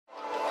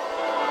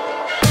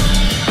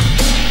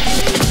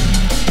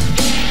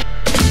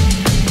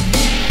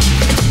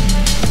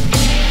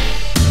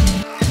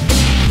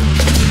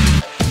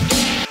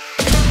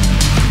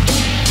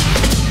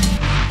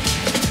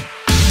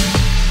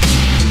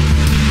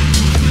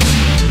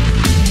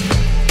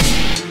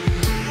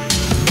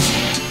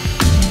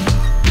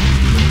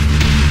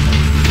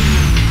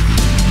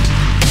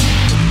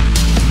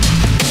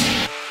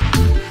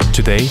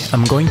Today,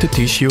 I'm going to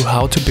teach you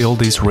how to build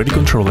this ready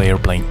control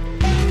airplane.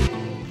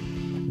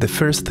 The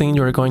first thing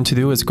you're going to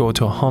do is go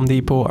to a Home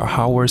Depot or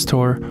hardware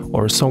store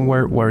or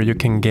somewhere where you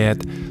can get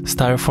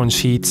styrofoam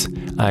sheets.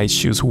 I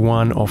choose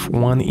one of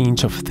 1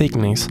 inch of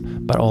thickness,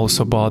 but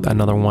also bought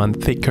another one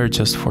thicker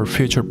just for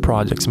future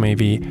projects,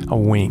 maybe a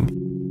wing.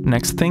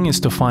 Next thing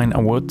is to find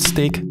a wood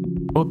stick.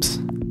 Oops.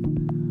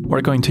 We're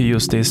going to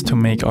use this to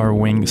make our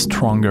wing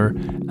stronger,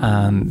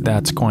 and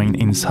that's going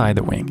inside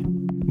the wing.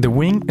 The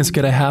wing is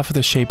gonna have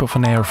the shape of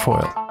an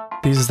airfoil.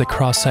 This is the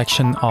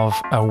cross-section of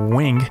a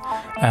wing,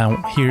 and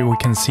here we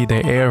can see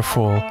the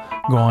airfoil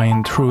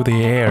going through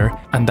the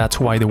air, and that's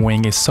why the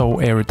wing is so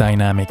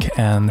aerodynamic,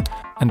 and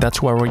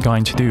that's what we're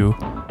going to do.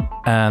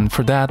 And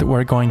for that,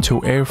 we're going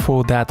to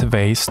airfoil that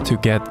vase to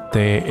get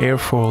the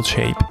airfoil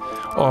shape.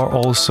 Or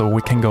also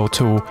we can go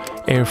to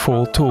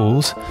airfoil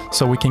tools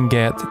so we can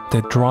get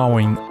the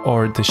drawing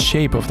or the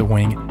shape of the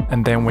wing,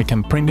 and then we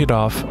can print it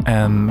off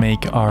and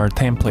make our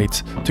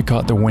templates to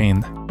cut the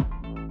wing.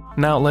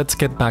 Now let's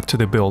get back to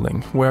the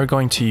building. We're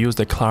going to use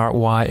the Clark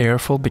Y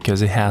airfoil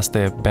because it has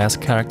the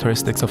best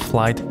characteristics of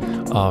flight,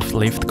 of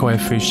lift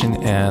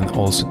coefficient, and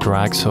also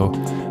drag. So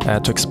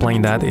to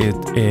explain that,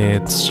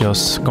 it's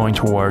just going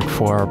to work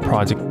for our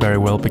project very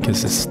well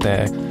because it's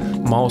the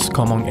most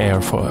common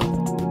airfoil.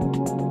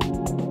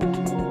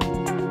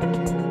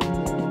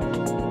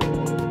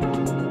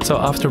 So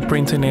after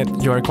printing it,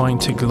 you are going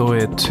to glue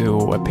it to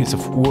a piece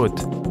of wood,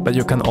 but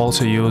you can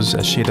also use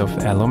a sheet of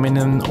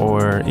aluminum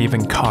or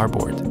even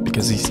cardboard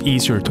because it's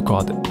easier to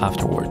cut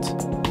afterwards.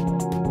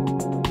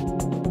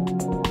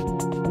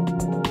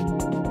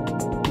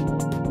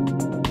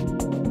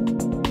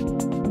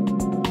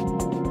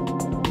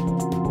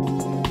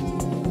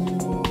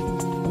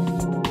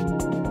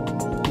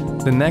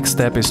 The next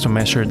step is to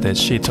measure the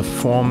sheets of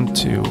foam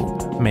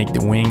to make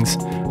the wings,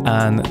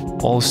 and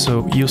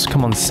also use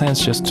common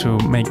sense just to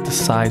make the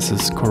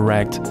sizes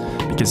correct,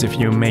 because if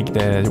you make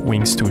the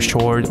wings too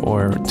short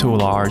or too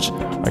large,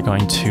 are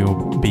going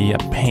to be a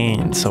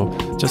pain. So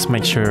just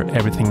make sure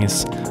everything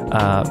is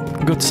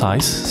good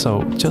size,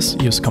 so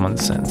just use common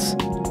sense.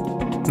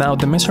 Now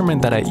the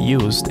measurement that I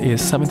used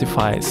is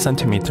 75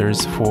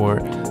 centimeters for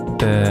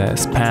the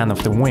span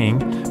of the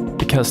wing,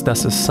 because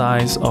that's the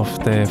size of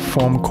the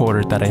foam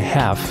coater that I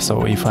have.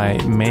 So if I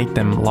make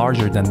them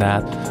larger than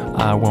that,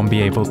 I won't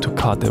be able to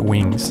cut the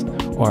wings,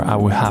 or I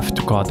will have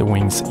to cut the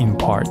wings in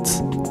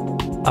parts.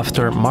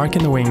 After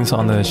marking the wings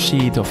on the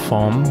sheet of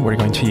foam, we're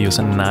going to use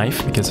a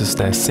knife because it's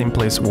the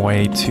simplest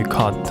way to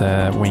cut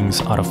the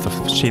wings out of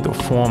the sheet of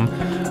foam,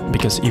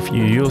 because if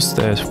you use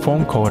the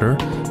foam coater,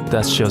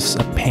 that's just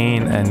a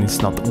pain and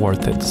it's not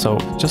worth it. So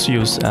just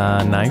use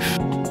a knife.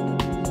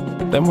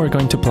 Then we're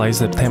going to place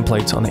the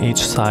templates on each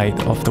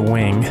side of the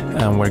wing,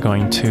 and we're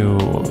going to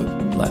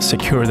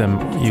secure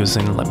them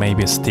using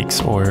maybe sticks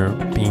or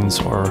pins,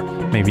 or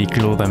maybe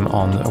glue them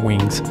on the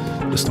wings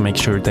just to make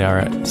sure they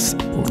are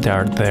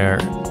there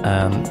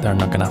and they're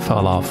not gonna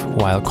fall off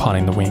while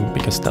cutting the wing,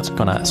 because that's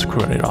gonna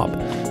screw it up.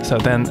 So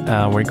then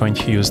we're going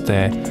to use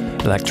the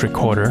electric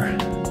coater.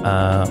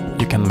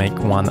 You can make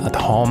one at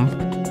home,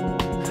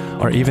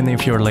 or even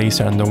if you're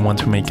lazy and don't want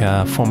to make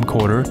a foam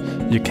coater,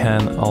 you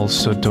can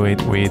also do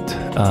it with,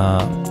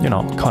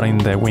 cutting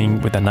the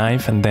wing with a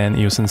knife and then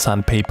using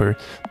sandpaper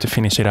to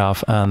finish it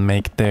off and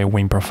make the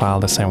wing profile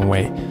the same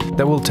way.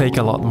 That will take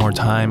a lot more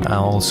time and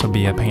also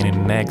be a pain in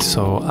the neck,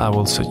 so I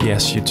will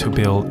suggest you to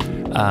build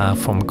a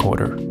foam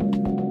coater.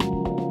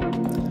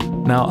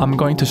 Now I'm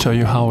going to show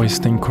you how is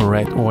the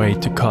correct way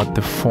to cut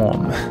the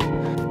foam.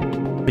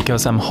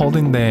 Because I'm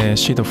holding the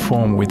sheet of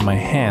foam with my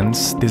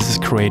hands, this is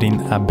creating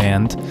a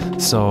bend,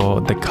 so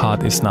the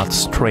cut is not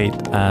straight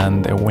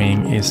and the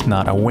wing is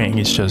not a wing,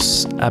 it's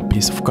just a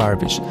piece of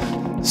garbage.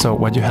 So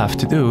what you have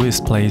to do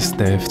is place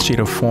the sheet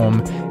of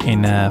foam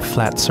in a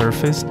flat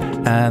surface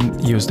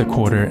and use the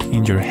coater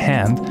in your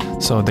hand,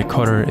 so the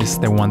coater is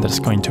the one that's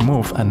going to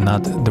move and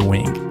not the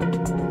wing.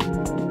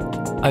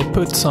 I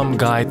put some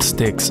guide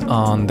sticks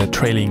on the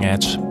trailing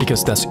edge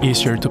because that's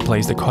easier to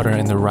place the cutter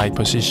in the right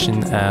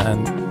position,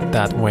 and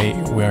that way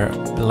we're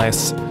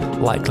less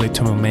likely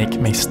to make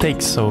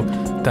mistakes, so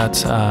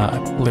that's a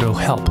little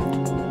help.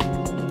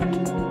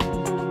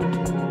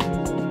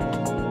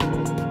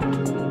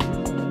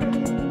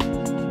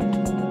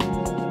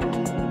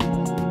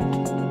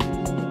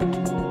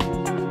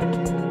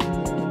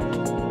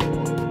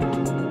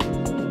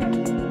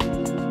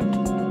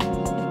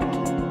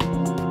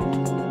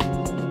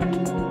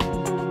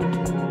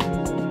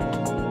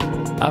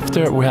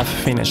 After we have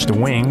finished the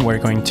wing, we're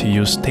going to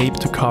use tape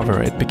to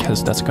cover it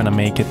because that's gonna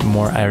make it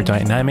more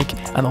aerodynamic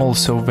and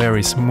also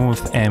very smooth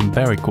and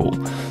very cool.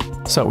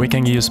 So we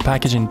can use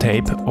packaging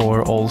tape,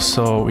 or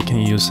also we can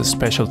use a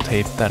special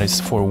tape that is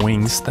for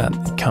wings that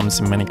comes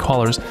in many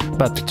colors,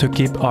 but to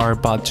keep our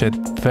budget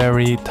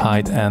very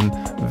tight and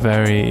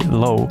very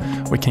low,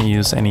 we can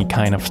use any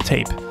kind of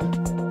tape.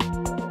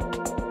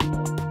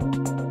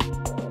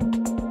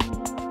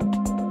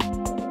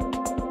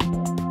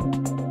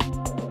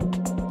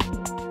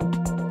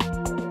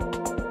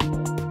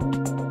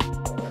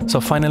 So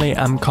finally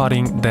I'm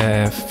cutting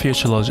the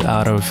fuselage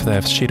out of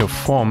the sheet of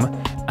foam,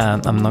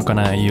 and I'm not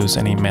gonna use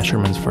any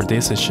measurements for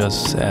this, it's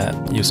just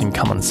using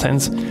common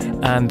sense.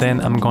 And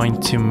then I'm going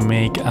to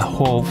make a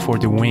hole for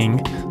the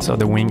wing, so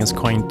the wing is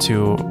going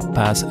to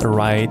pass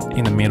right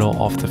in the middle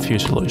of the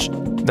fuselage.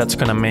 That's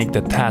gonna make the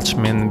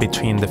attachment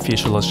between the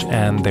fuselage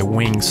and the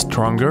wing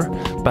stronger,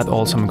 but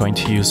also I'm going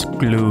to use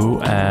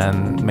glue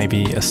and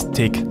maybe a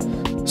stick,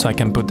 so I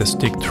can put the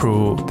stick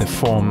through the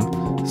foam,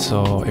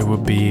 so it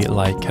would be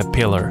like a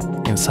pillar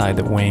inside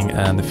the wing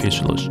and the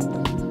fuselage.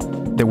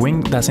 The wing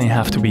doesn't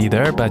have to be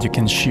there, but you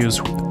can choose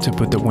to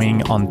put the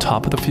wing on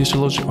top of the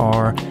fuselage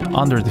or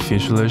under the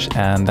fuselage,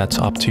 and that's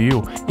up to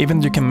you.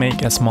 Even you can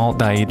make a small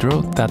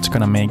dihedral that's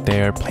gonna make the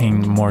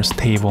airplane more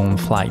stable in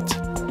flight.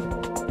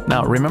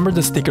 Now remember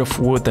the stick of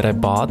wood that I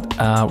bought?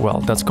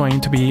 Well, that's going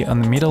to be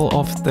in the middle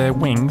of the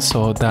wing,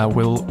 so that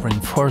will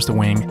reinforce the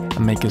wing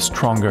and make it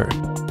stronger.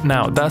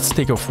 Now that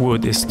stick of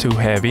wood is too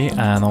heavy,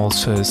 and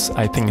also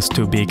I think it's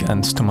too big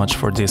and it's too much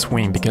for this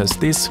wing, because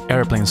these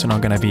airplanes are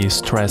not gonna be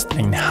stressed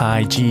in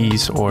high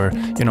G's or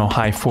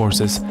high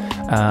forces.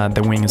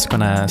 The wing is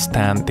gonna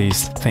stand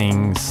these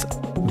things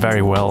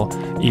very well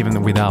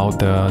even without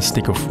the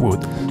stick of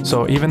wood.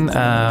 So even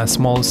a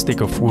small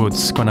stick of wood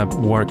is gonna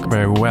work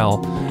very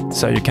well,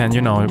 so you can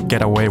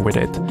get away with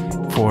it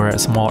for a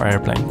small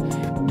airplane.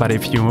 But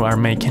if you are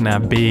making a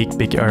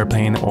big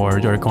airplane, or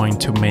you're going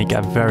to make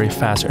a very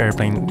fast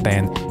airplane,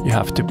 then you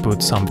have to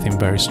put something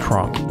very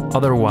strong.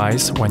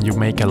 Otherwise, when you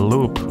make a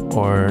loop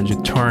or you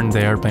turn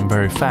the airplane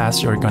very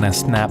fast, you're gonna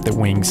snap the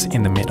wings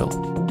in the middle.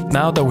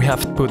 Now that we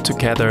have put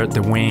together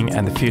the wing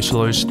and the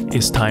fuselage,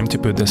 it's time to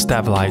put the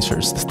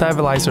stabilizers. The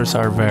stabilizers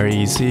are very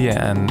easy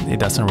and it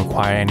doesn't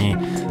require any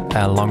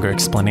longer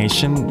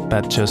explanation,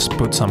 but just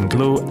put some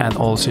glue, and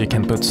also you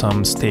can put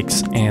some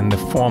sticks in the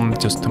foam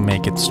just to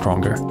make it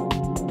stronger.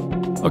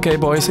 Okay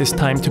boys, it's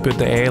time to put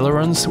the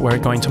ailerons. We're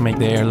going to make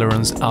the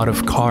ailerons out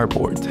of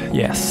cardboard.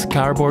 Yes,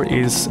 cardboard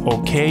is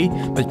okay,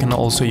 but you can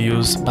also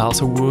use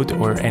balsa wood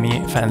or any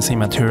fancy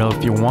material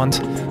if you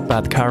want.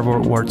 But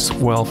cardboard works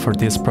well for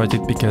this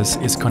project because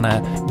it's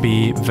gonna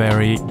be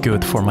very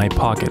good for my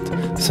pocket.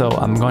 So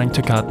I'm going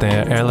to cut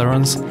the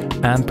ailerons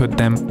and put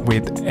them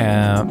with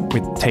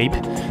tape.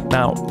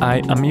 Now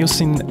I'm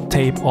using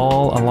tape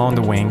all along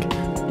the wing,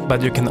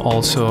 but you can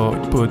also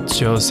put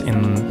just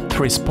in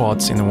 3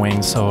 spots in the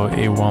wing, so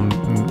it won't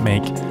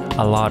make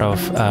a lot of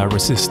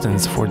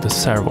resistance for the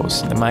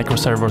servos. The micro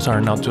servos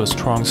are not too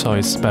strong, so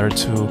it's better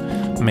to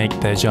make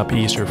the job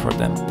easier for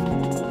them.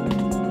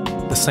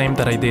 The same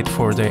that I did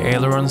for the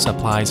ailerons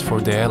applies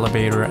for the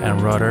elevator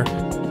and rudder.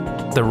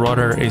 The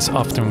rudder is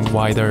often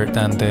wider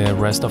than the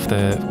rest of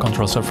the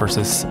control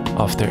surfaces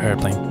of the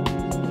airplane.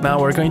 Now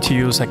we're going to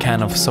use a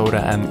can of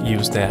soda and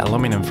use the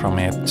aluminum from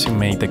it to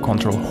make the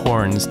control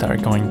horns that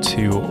are going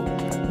to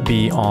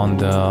be on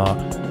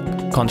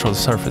the control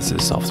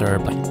surfaces of the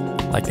airplane,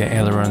 like the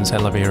ailerons,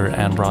 elevator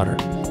and rudder.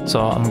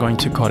 So I'm going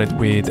to cut it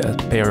with a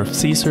pair of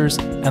scissors,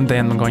 and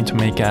then I'm going to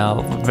make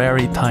a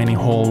very tiny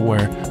hole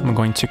where I'm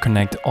going to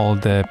connect all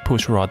the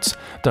push rods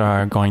that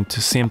are going to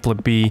simply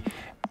be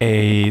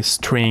a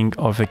string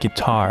of a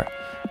guitar,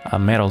 a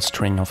metal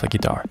string of a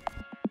guitar.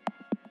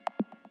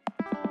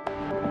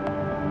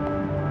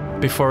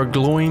 Before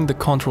gluing the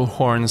control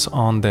horns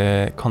on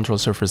the control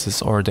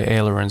surfaces or the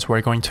ailerons, we're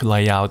going to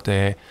lay out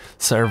the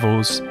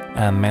servos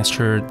and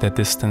measure the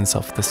distance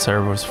of the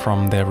servos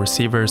from the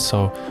receiver,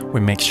 so we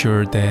make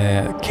sure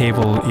the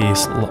cable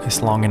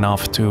is long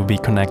enough to be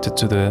connected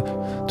to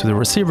the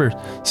receiver.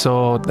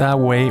 So that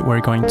way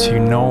we're going to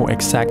know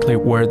exactly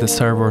where the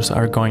servos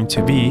are going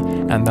to be,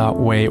 and that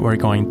way we're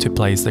going to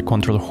place the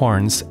control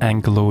horns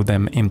and glue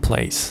them in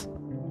place.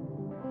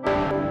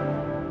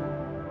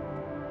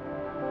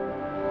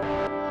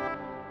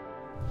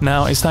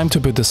 Now it's time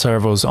to put the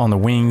servos on the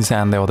wings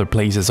and the other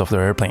places of the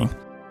airplane.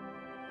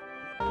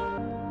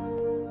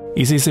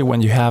 It's easy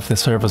when you have the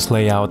servos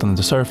laid out on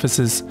the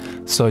surfaces,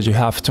 so you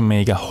have to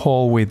make a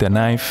hole with a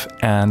knife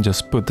and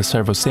just put the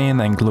servos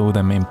in and glue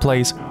them in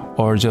place,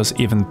 or just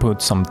even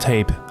put some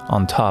tape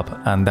on top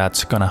and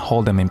that's gonna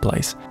hold them in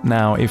place.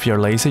 Now if you're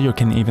lazy, you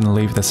can even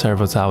leave the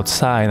servos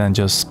outside and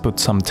just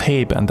put some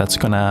tape, and that's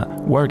gonna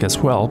work as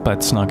well, but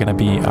it's not gonna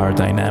be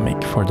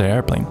aerodynamic for the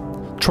airplane.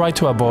 Try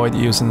to avoid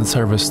using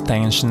servo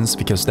extensions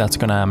because that's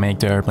gonna make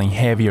the airplane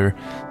heavier,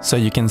 so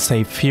you can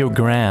save few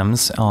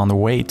grams on the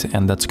weight,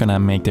 and that's gonna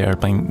make the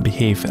airplane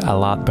behave a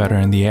lot better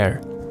in the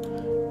air.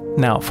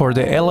 Now for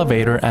the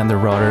elevator and the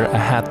rudder, I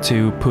had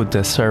to put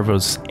the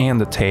servos in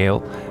the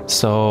tail,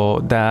 so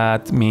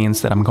that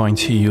means that I'm going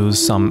to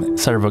use some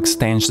servo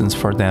extensions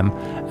for them,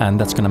 and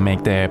that's gonna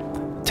make the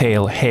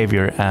tail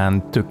heavier,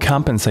 and to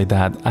compensate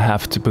that I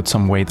have to put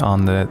some weight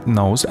on the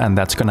nose, and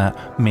that's gonna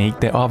make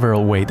the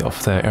overall weight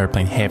of the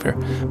airplane heavier.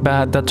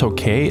 But that's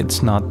okay,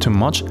 it's not too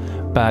much,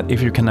 but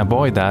if you can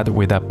avoid that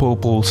with a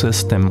pull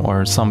system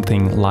or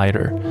something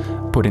lighter,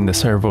 putting the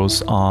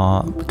servos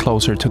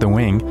closer to the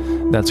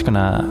wing, that's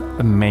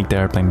gonna make the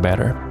airplane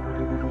better.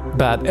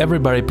 But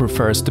everybody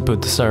prefers to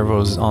put the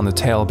servos on the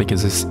tail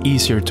because it's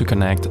easier to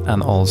connect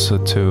and also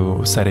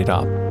to set it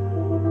up.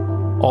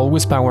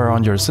 Always power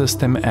on your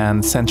system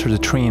and center the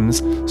trims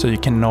so you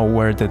can know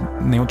where the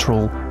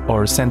neutral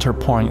or center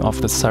point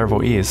of the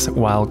servo is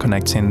while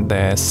connecting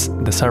the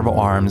servo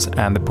arms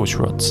and the push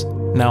rods.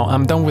 Now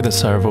I'm done with the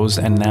servos,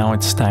 and now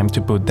it's time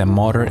to put the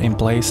motor in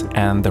place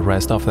and the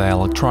rest of the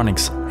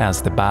electronics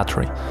as the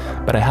battery.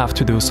 But I have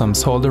to do some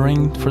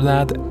soldering for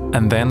that,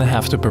 and then I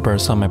have to prepare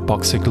some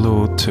epoxy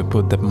glue to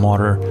put the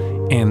motor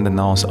in the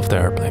nose of the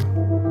airplane.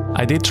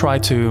 I did try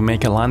to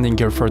make a landing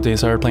gear for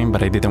this airplane,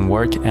 but it didn't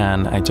work,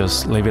 and I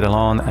just leave it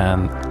alone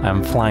and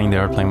I'm flying the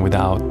airplane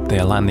without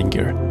the landing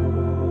gear.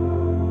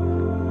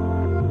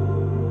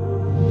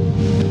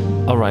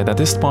 Alright, at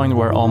this point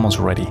we're almost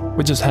ready.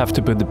 We just have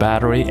to put the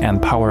battery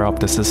and power up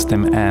the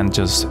system and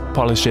just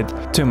polish it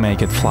to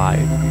make it fly.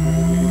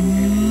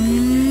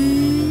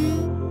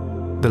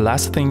 The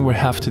last thing we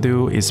have to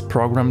do is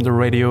program the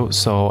radio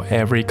so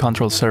every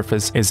control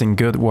surface is in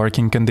good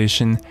working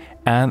condition,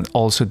 and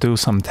also do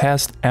some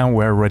tests, and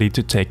we're ready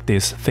to take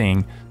this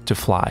thing to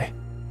fly.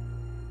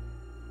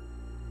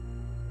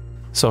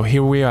 So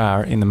here we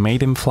are in the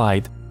maiden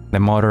flight. The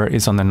motor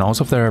is on the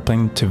nose of the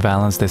airplane to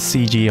balance the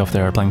CG of the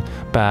airplane,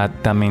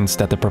 but that means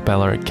that the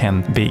propeller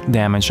can be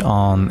damaged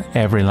on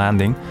every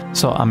landing.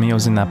 So I'm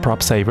using a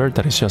prop saver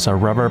that is just a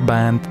rubber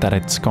band that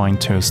it's going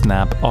to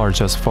snap or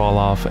just fall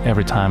off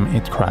every time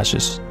it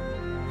crashes.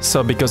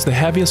 So because the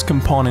heaviest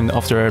component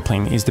of the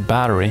airplane is the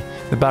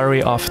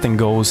battery often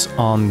goes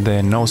on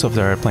the nose of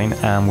the airplane,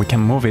 and we can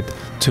move it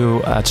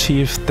to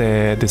achieve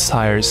the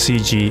desired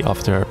CG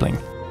of the airplane.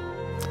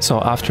 So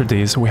after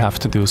this we have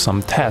to do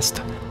some tests,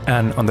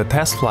 and on the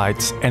test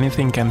flights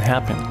anything can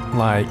happen,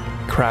 like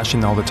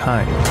crashing all the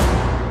time.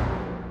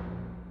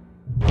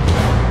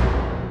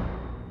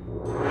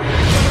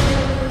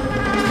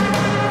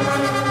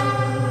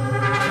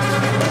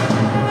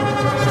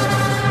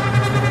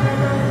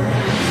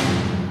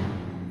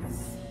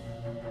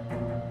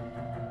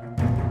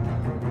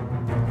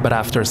 But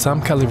after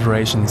some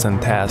calibrations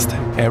and tests,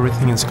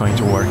 everything is going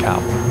to work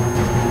out.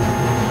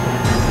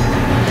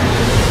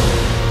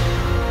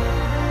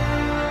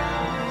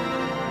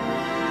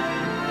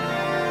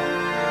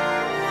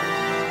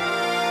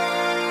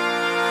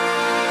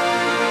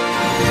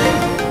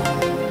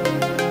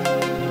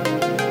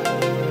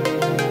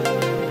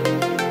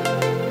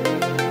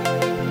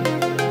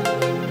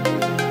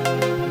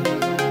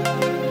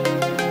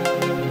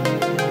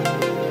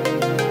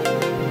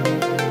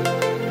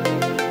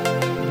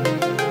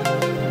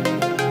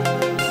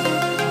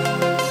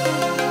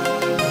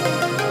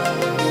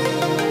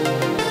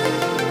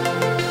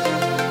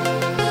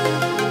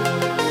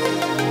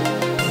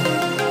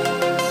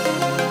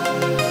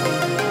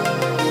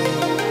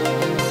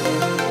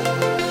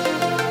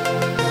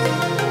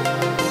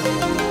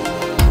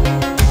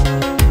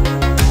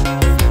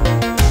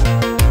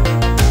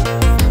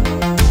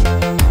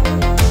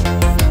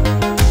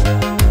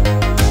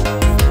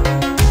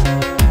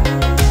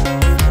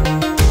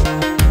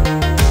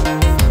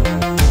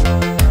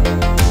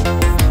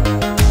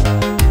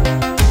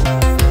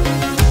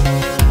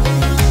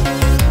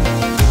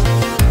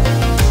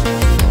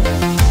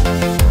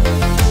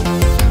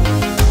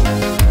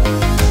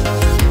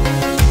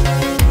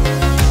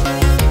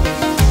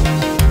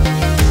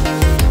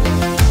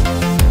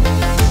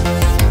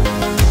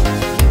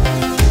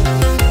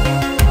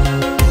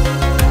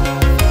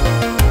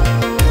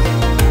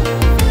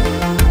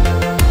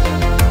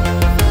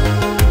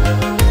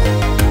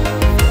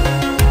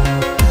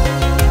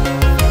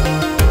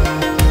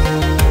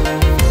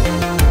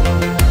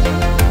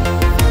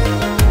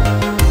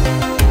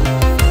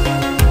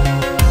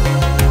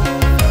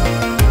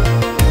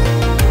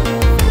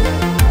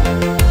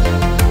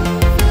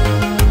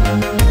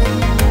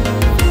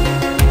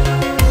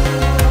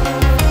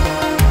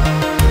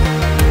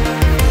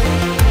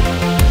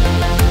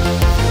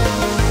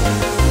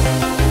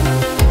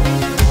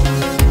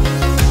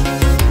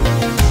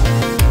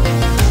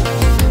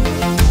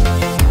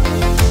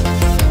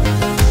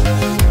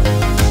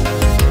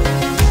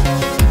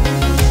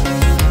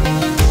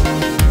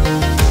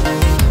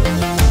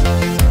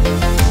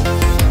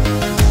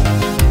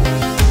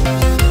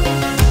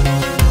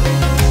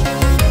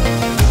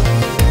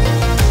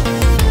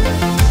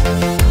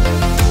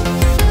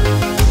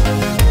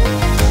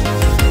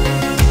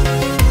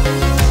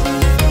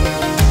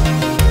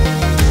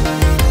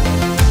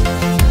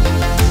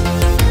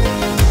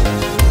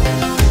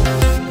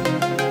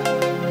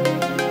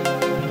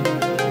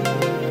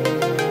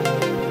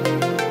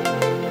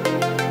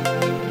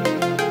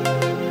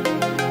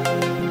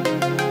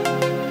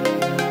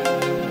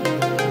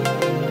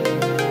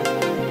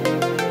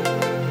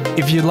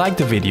 If you liked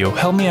the video,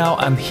 help me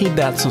out and hit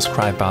that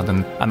subscribe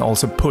button and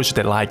also push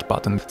the like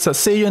button. So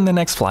see you in the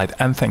next flight,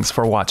 and thanks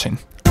for watching.